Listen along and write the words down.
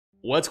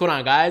What's going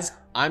on, guys?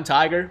 I'm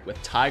Tiger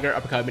with Tiger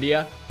Uppercut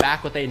Media,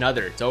 back with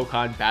another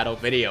Dokkan battle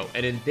video.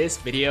 And in this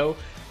video,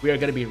 we are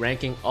going to be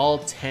ranking all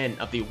 10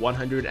 of the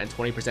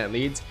 120%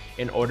 leads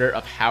in order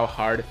of how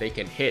hard they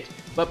can hit.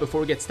 But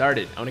before we get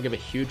started, I want to give a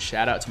huge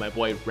shout out to my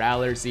boy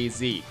Rattler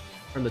ZZ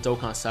from the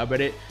Dokkan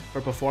subreddit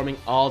for performing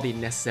all the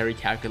necessary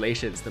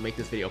calculations to make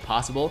this video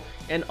possible.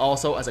 And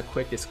also, as a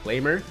quick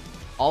disclaimer,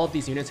 all of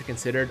these units are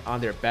considered on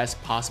their best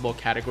possible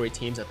category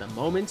teams at the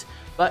moment,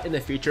 but in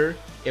the future,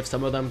 if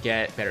some of them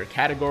get better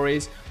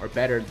categories or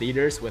better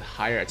leaders with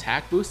higher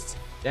attack boosts,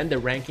 then the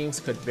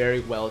rankings could very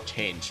well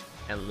change.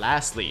 And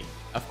lastly,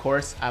 of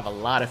course, I have a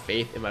lot of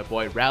faith in my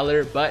boy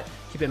Rattler, but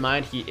keep in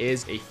mind he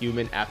is a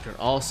human after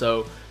all,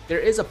 so there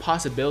is a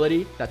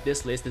possibility that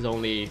this list is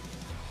only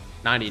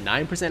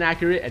 99%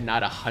 accurate and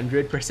not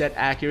 100%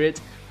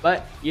 accurate,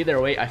 but either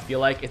way, I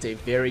feel like it's a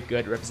very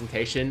good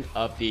representation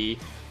of the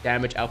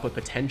damage output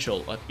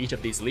potential of each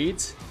of these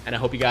leads, and I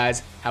hope you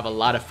guys have a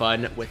lot of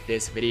fun with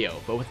this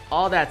video. But with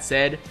all that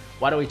said,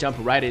 why don't we jump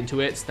right into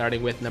it,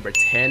 starting with number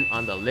 10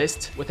 on the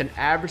list. With an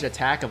average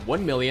attack of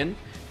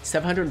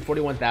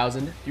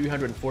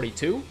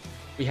 1,741,342,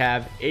 we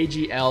have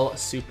AGL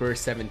Super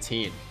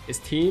 17. His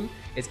team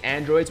is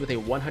androids with a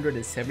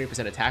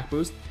 170% attack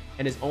boost,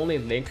 and his only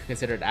link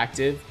considered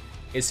active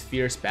is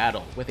Fierce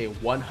Battle with a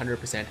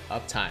 100%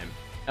 uptime.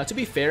 Now, to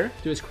be fair,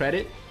 to his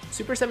credit,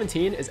 Super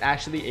 17 is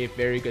actually a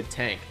very good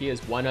tank. He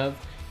is one of,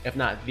 if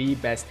not the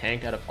best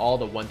tank out of all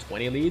the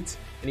 120 leads,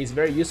 and he's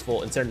very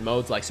useful in certain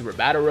modes like Super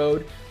Battle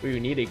Road, where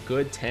you need a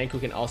good tank who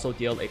can also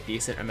deal a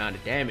decent amount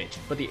of damage.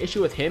 But the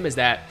issue with him is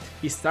that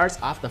he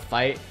starts off the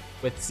fight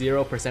with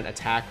 0%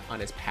 attack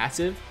on his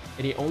passive,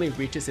 and he only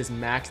reaches his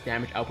max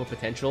damage output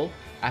potential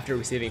after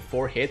receiving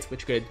 4 hits,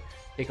 which could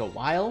take a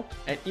while,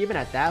 and even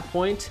at that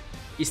point,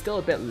 he's still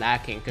a bit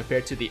lacking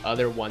compared to the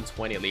other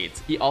 120 leads.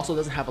 He also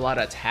doesn't have a lot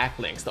of attack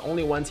links. The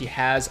only ones he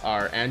has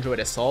are Android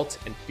Assault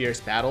and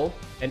Fierce Battle,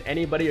 and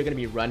anybody you're going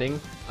to be running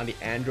on the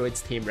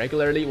Androids team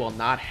regularly will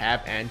not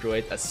have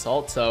Android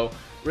Assault, so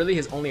really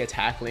his only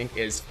attack link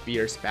is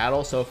Fierce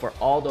Battle. So for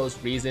all those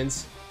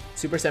reasons,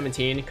 Super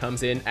 17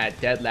 comes in at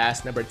dead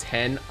last, number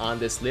 10 on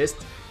this list.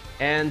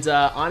 And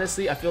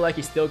honestly, I feel like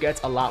he still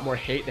gets a lot more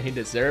hate than he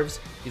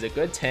deserves. He's a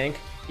good tank,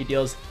 he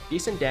deals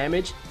decent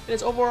damage, and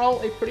is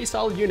overall a pretty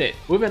solid unit.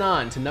 Moving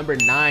on to number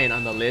 9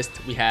 on the list,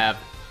 we have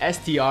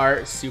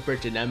STR Super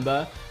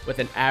Janemba with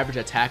an average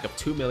attack of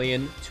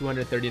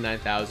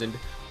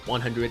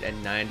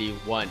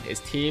 2,239,191. His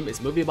team is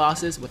Movie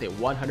Bosses with a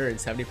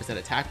 170%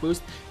 attack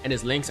boost, and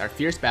his links are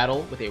Fierce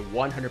Battle with a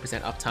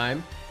 100%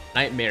 uptime,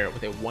 Nightmare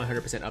with a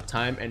 100%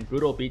 uptime, and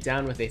Brutal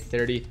Beatdown with a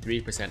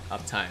 33%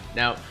 uptime.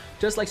 Now,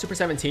 just like Super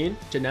 17,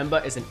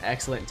 Janemba is an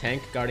excellent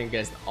tank guarding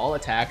against all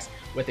attacks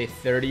with a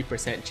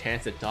 30%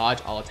 chance to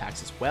dodge all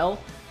attacks as well.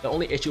 The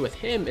only issue with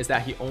him is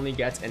that he only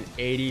gets an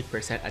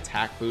 80%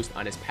 attack boost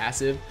on his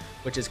passive,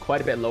 which is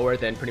quite a bit lower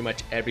than pretty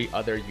much every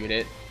other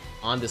unit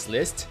on this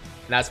list,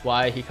 and that's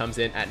why he comes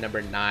in at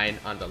number 9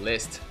 on the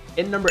list.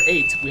 In number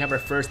 8, we have our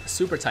first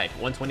Super Type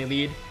 120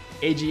 lead,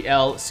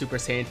 AGL Super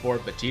Saiyan 4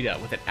 Vegeta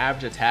with an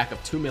average attack of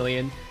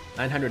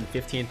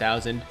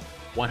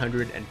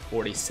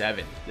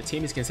 2,915,147. The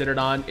team he's considered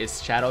on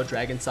is Shadow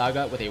Dragon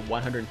Saga with a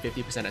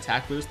 150%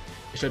 attack boost.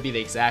 It should be the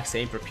exact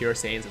same for Pure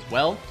Saiyans as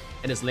well.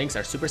 And his links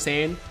are Super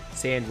Saiyan,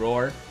 Saiyan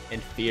Roar,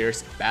 and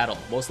Fierce Battle,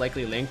 most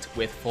likely linked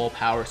with full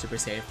power Super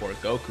Saiyan 4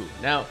 Goku.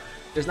 Now,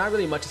 there's not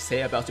really much to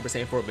say about Super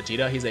Saiyan 4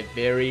 Vegeta. He's a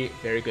very,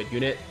 very good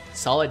unit,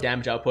 solid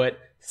damage output,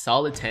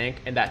 solid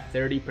tank, and that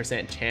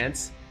 30%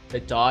 chance to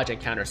dodge and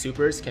counter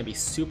supers can be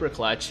super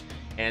clutch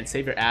and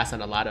save your ass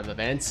on a lot of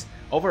events.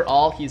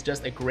 Overall, he's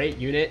just a great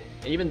unit,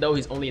 and even though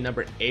he's only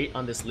number 8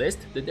 on this list,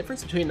 the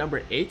difference between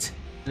number 8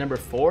 and number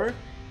 4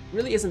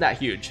 really isn't that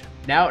huge.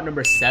 Now at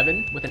number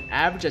 7, with an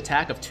average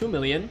attack of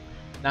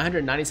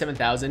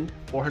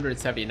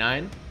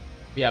 2,997,479,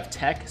 we have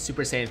Tech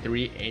Super Saiyan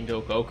 3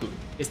 Angel Goku.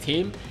 His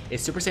team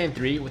is Super Saiyan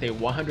 3 with a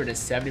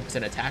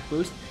 170% attack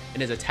boost,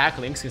 and his attack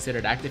links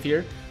considered active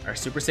here are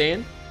Super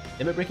Saiyan,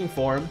 Limit Breaking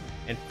Form,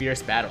 and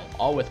Fierce Battle,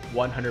 all with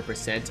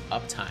 100%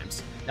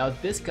 uptimes. Now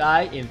this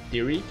guy, in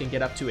theory, can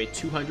get up to a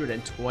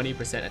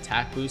 220%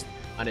 attack boost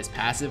on his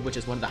passive, which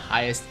is one of the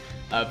highest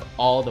of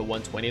all the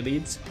 120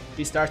 leads.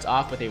 He starts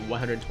off with a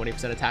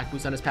 120% attack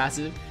boost on his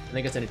passive, and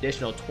then gets an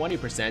additional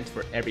 20%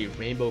 for every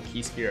Rainbow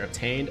Key Sphere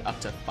obtained, up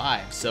to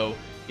 5. So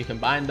you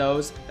combine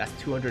those, that's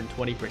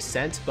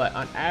 220%, but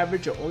on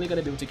average, you're only going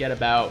to be able to get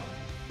about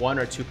 1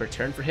 or 2 per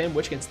turn for him,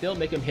 which can still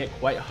make him hit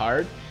quite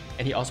hard.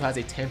 And he also has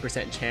a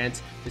 10%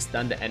 chance to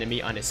stun the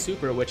enemy on his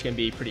super, which can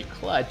be pretty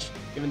clutch,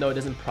 even though it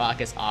doesn't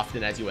proc as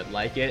often as you would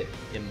like it,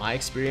 in my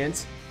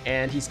experience.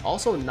 And he's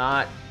also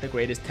not the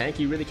greatest tank.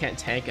 He really can't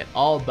tank at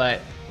all,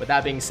 but with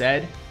that being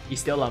said,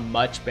 he's still a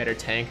much better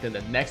tank than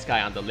the next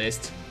guy on the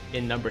list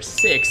in number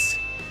 6,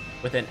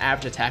 with an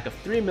average attack of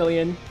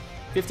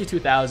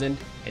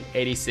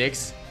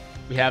 3,052,086.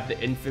 We have the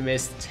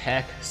infamous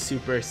Tech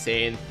Super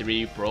Saiyan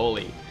 3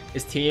 Broly.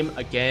 His team,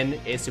 again,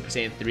 is Super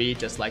Saiyan 3,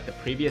 just like the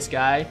previous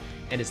guy,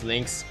 and his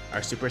links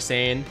are Super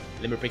Saiyan,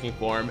 Limit Breaking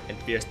Form, and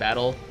Fierce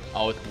Battle,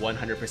 all with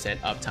 100%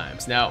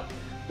 uptimes. Now,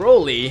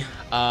 Broly,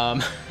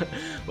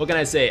 what can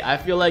I say? I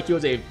feel like he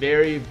was a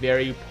very,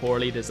 very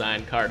poorly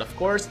designed card. Of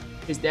course,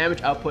 his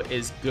damage output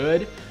is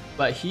good,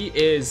 but he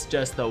is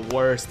just the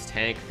worst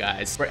tank,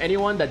 guys. For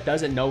anyone that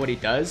doesn't know what he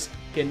does,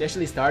 he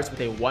initially starts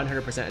with a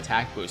 100%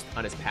 attack boost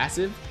on his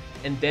passive,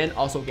 and then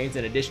also gains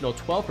an additional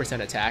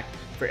 12% attack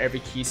for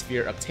every key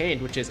sphere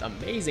obtained, which is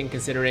amazing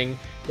considering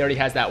he already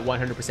has that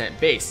 100%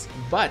 base.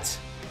 But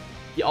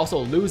he also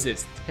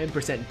loses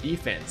 10%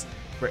 defense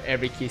for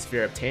every key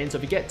sphere obtained. So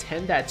if you get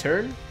 10 that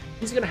turn,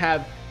 he's gonna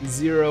have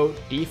 0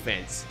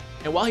 defense.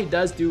 And while he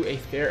does do a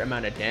fair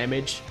amount of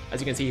damage,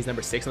 as you can see, he's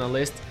number 6 on the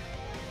list,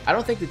 I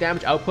don't think the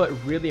damage output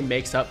really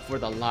makes up for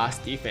the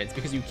lost defense,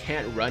 because you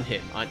can't run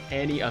him on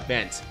any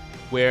event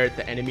where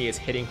the enemy is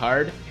hitting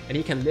hard, and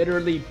he can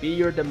literally be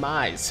your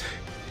demise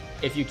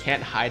if you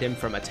can't hide him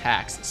from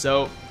attacks.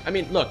 So, I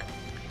mean, look,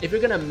 if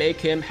you're gonna make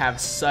him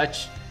have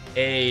such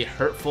a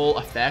hurtful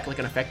effect, like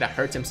an effect that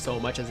hurts him so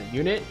much as a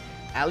unit,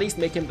 at least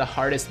make him the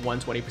hardest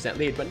 120%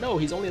 lead. But no,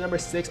 he's only number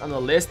 6 on the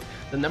list.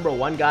 The number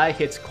 1 guy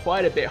hits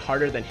quite a bit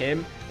harder than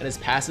him, and his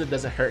passive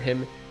doesn't hurt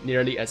him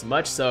nearly as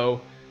much.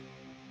 So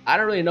I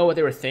don't really know what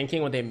they were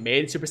thinking when they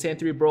made Super Saiyan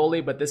 3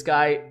 Broly, but this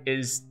guy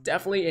is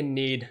definitely in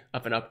need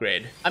of an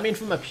upgrade. I mean,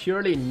 from a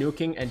purely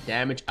nuking and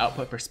damage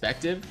output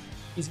perspective,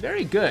 he's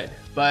very good,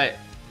 but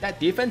that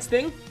defense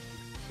thing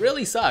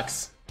really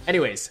sucks.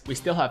 Anyways, we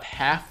still have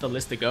half the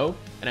list to go,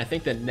 and I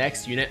think the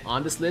next unit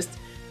on this list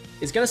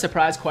is going to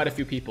surprise quite a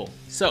few people.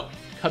 So,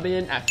 coming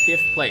in at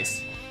 5th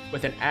place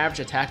with an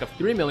average attack of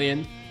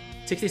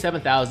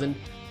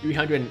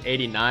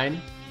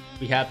 3,067,389,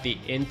 we have the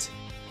Int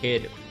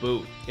Kid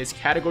Buu. His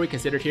category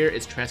considered here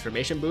is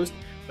Transformation Boost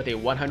with a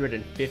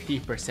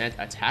 150%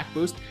 attack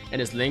boost, and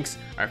his links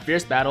are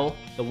Fierce Battle,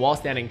 The Wall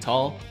Standing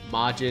Tall,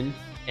 Majin,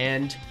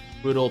 and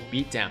Brutal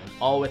Beatdown,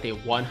 all with a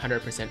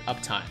 100%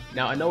 uptime.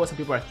 Now, I know what some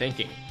people are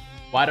thinking.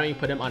 Why don't you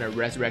put him on a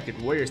Resurrected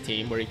Warriors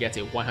team where he gets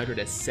a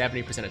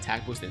 170%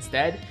 attack boost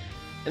instead?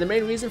 And the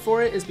main reason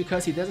for it is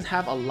because he doesn't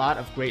have a lot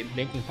of great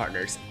linking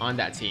partners on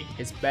that team.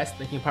 His best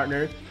linking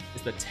partner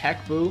is the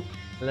Tech Buu,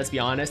 and let's be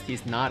honest,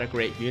 he's not a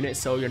great unit,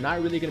 so you're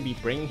not really going to be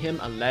bringing him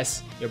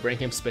unless you're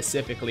bringing him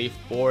specifically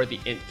for the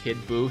Int Kid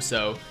Buu.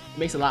 So it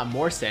makes a lot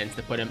more sense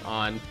to put him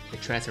on the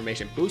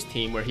Transformation Boost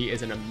team where he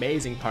is an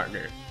amazing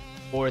partner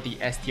for the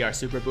STR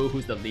Super Buu,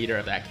 who's the leader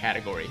of that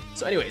category.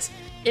 So anyways,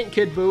 Int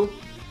Kid Buu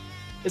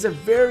is a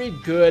very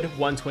good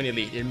 120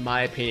 lead in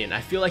my opinion.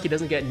 I feel like he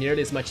doesn't get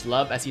nearly as much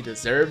love as he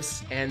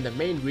deserves, and the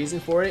main reason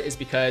for it is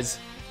because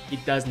he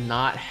does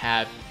not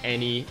have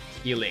any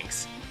key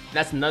links.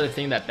 That's another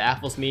thing that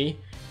baffles me.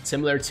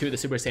 Similar to the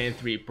Super Saiyan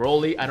 3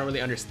 Broly, I don't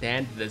really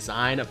understand the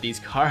design of these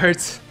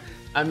cards.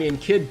 I mean,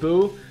 Kid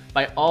Buu,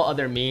 by all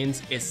other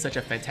means, is such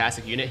a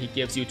fantastic unit. He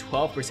gives you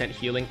 12%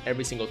 healing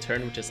every single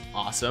turn, which is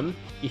awesome.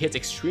 He hits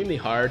extremely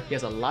hard, he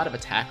has a lot of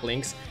attack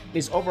links, and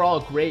he's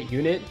overall a great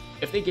unit.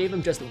 If they gave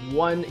him just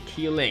one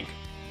key link,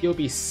 he'll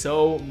be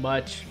so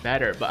much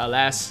better, but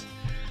alas,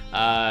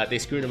 they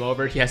screwed him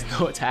over. He has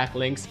no attack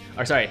links,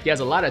 or sorry, he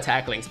has a lot of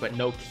attack links, but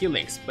no key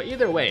links. But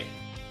either way,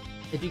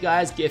 if you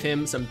guys give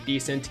him some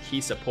decent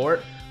key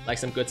support, like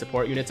some good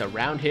support units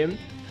around him,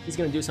 he's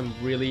gonna do some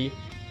really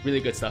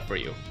good stuff for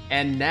you.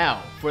 And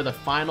now, for the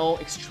final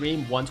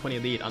extreme 120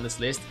 lead on this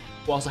list,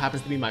 who also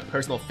happens to be my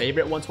personal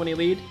favorite 120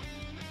 lead,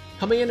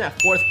 coming in at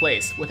 4th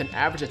place with an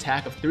average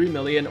attack of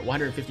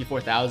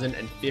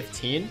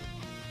 3,154,015,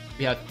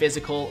 we have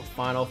Physical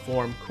Final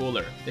Form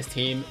Cooler. This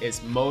team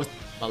is most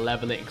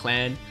malevolent in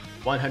clan,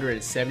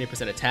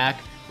 170%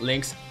 attack,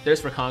 links,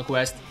 Thirst for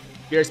Conquest,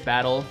 Fierce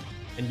Battle,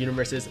 and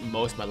Universe's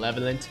most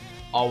malevolent,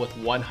 all with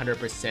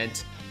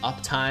 100%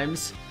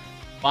 uptimes.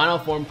 Final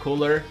Form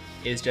Cooler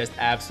is just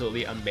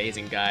absolutely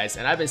amazing, guys,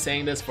 and I've been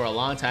saying this for a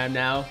long time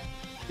now.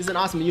 He's an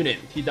awesome unit.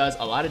 He does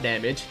a lot of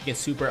damage. He can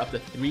super up to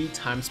 3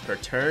 times per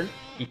turn.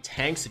 He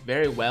tanks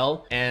very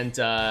well, and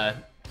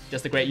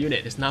just a great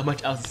unit. There's not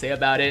much else to say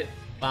about it.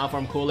 Final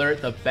Form Cooler,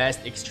 the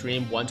best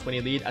extreme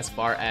 120 lead as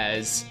far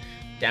as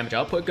damage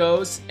output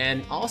goes,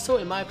 and also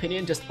in my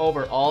opinion, just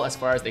overall as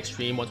far as the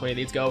extreme 120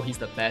 leads go, he's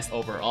the best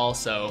overall.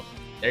 So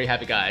there you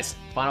have it, guys.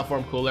 Final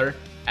Form Cooler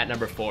at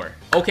number 4.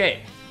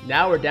 Okay,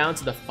 now we're down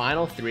to the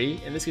final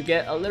 3, and this could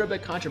get a little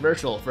bit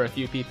controversial for a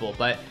few people,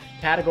 but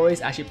categories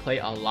actually play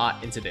a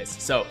lot into this.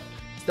 So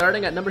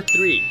starting at number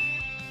 3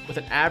 with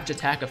an average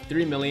attack of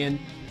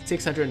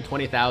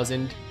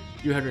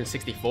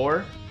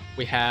 3,620,364,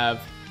 we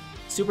have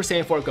Super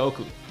Saiyan 4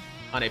 Goku.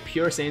 On a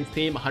pure Saiyan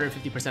theme,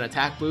 150%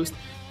 attack boost,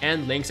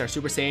 and links are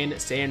Super Saiyan,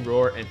 Saiyan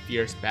Roar, and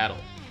Fierce Battle.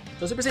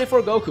 So Super Saiyan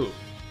 4 Goku,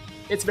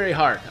 it's very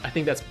hard. I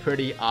think that's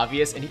pretty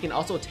obvious, and he can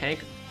also tank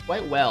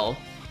quite well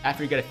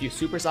after you get a few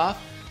supers off.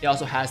 He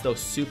also has those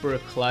super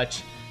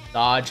clutch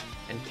dodge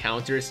and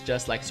counters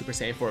just like Super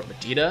Saiyan 4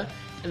 Vegeta.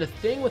 And the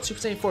thing with Super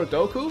Saiyan 4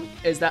 Goku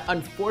is that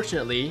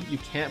unfortunately you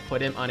can't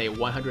put him on a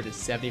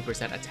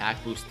 170%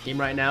 attack boost team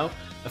right now.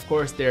 Of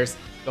course, there's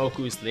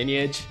Goku's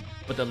lineage,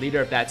 but the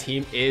leader of that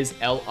team is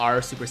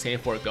LR Super Saiyan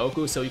 4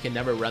 Goku, so you can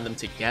never run them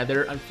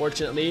together,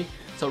 unfortunately.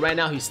 So right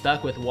now he's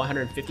stuck with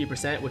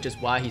 150%, which is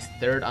why he's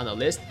third on the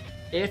list.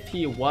 If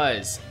he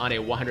was on a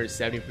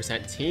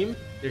 170% team,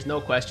 there's no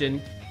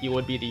question he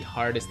would be the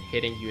hardest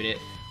hitting unit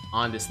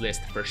on this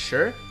list for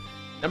sure.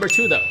 Number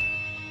 2 though,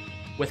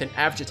 with an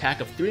average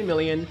attack of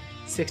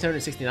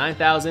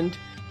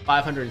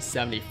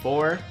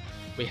 3,669,574,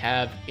 we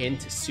have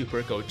Int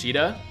Super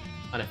Gogeta.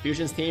 On a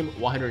Fusions team,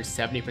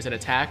 170%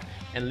 attack,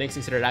 and links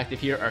considered active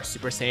here are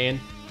Super Saiyan,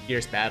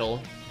 Fierce Battle,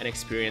 and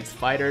Experienced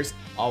Fighters,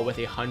 all with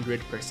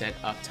 100%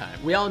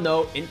 uptime. We all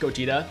know Int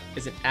Gogeta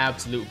is an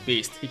absolute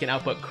beast. He can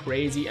output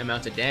crazy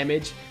amounts of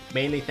damage,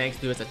 mainly thanks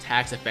to his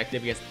attacks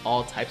effective against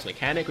all types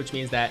mechanic, which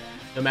means that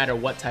no matter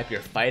what type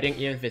you're fighting,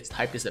 even if it's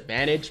type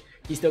disadvantage,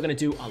 he's still going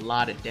to do a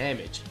lot of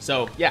damage.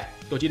 So yeah,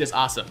 Gogeta's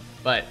awesome.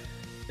 But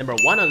number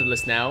 1 on the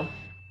list now,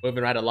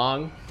 moving right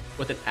along,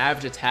 with an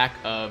average attack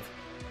of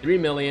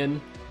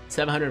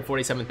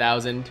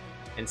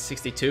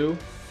 3,747,062.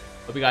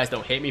 Hope you guys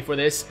don't hate me for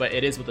this, but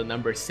it is what the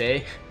numbers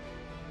say.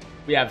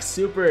 We have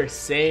Super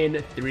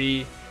Saiyan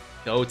 3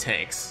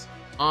 Gotenks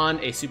on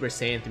a Super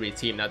Saiyan 3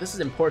 team. Now this is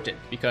important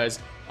because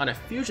on a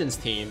Fusions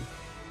team,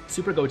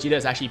 Super Gogeta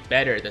is actually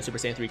better than Super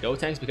Saiyan 3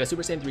 Gotenks because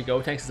Super Saiyan 3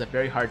 Gotenks has a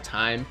very hard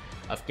time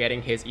of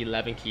getting his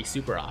 11 key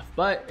super off.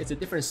 But it's a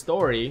different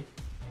story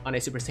on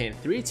a Super Saiyan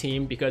 3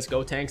 team because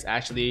Gotenks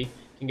actually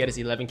can get his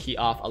 11 key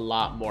off a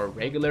lot more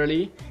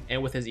regularly,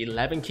 and with his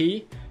 11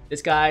 key,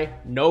 this guy,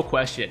 no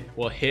question,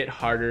 will hit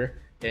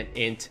harder than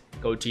Int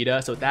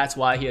Gogeta, so that's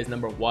why he is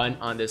number 1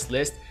 on this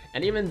list.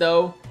 And even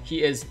though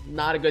he is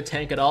not a good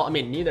tank at all, I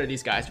mean, neither of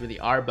these guys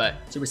really are, but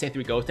Super Saiyan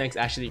 3 Gotenks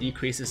actually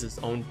decreases his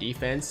own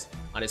defense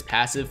on his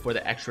passive for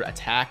the extra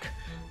attack.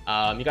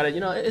 You gotta,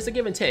 it's a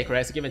give and take, right?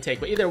 It's a give and take.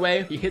 But either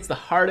way, he hits the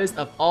hardest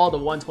of all the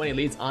 120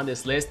 leads on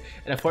this list.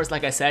 And of course,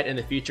 like I said, in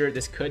the future,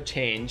 this could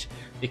change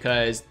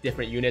because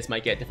different units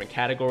might get different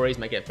categories,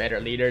 might get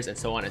better leaders, and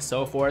so on and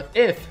so forth.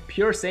 If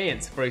Pure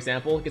Saiyans, for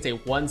example, gets a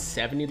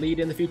 170 lead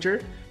in the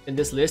future, then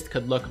this list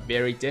could look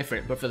very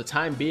different. But for the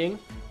time being,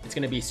 it's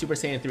gonna be Super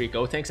Saiyan 3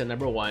 Gotenks at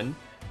number 1,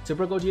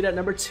 Super Gogeta at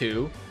number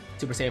 2,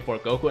 Super Saiyan 4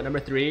 Goku at number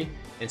 3,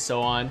 and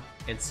so on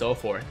and so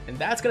forth. And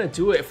that's gonna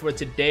do it for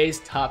today's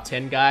top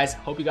 10, guys.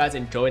 Hope you guys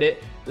enjoyed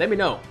it. Let me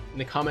know in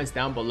the comments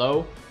down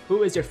below,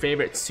 who is your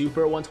favorite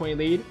Super 120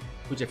 lead,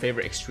 who's your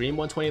favorite Extreme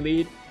 120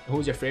 lead, and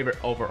who's your favorite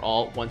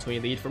overall 120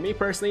 lead. For me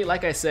personally,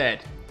 like I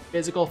said,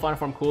 Physical Final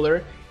Form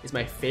Cooler is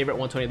my favorite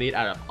 120 lead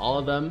out of all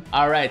of them.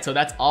 Alright, so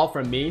that's all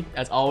from me.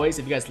 As always,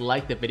 if you guys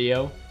liked the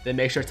video, then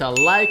make sure to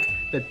like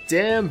the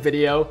damn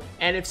video.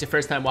 And if it's your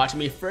first time watching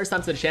me, first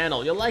time to the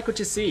channel, you'll like what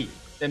you see,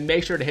 then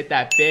make sure to hit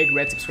that big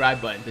red subscribe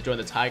button to join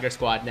the Tiger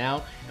Squad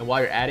now. And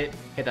while you're at it,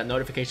 hit that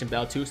notification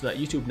bell too so that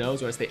YouTube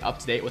knows you want to stay up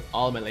to date with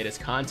all of my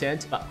latest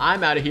content. But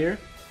I'm out of here.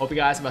 Hope you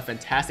guys have a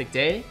fantastic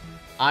day.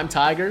 I'm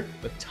Tiger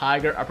with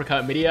Tiger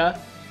Uppercut Media,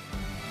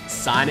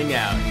 signing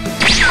out.